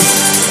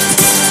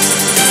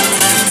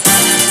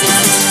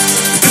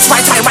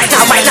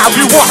now,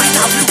 you watch.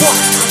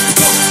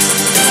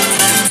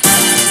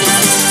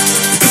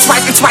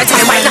 It's my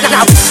time right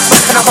now.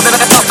 Back and I'm coming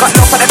with the top, got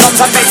love for the drums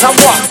and bass and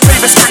what?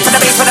 Previous back to the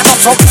bass for the top,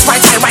 so it's my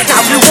time right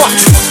now, you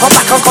watch. I'm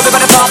back and coming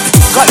with the top,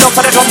 got love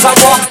for the drums and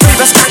what?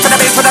 Previous back to the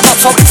bass for the top,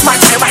 so it's my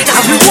time right now,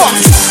 you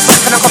watch.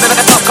 Back and I'm coming with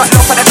the top, got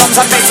love for the drums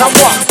and bass and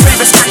what?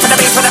 Previous back to the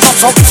bass for the top,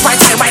 so it's my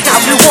time right now,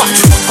 you watch.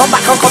 I'm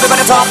back and coming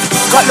with the top,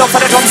 got love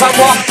for the drums and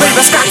what?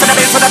 Previous back to the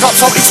bass for the top,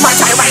 so it's my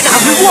time right now,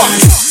 you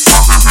watch.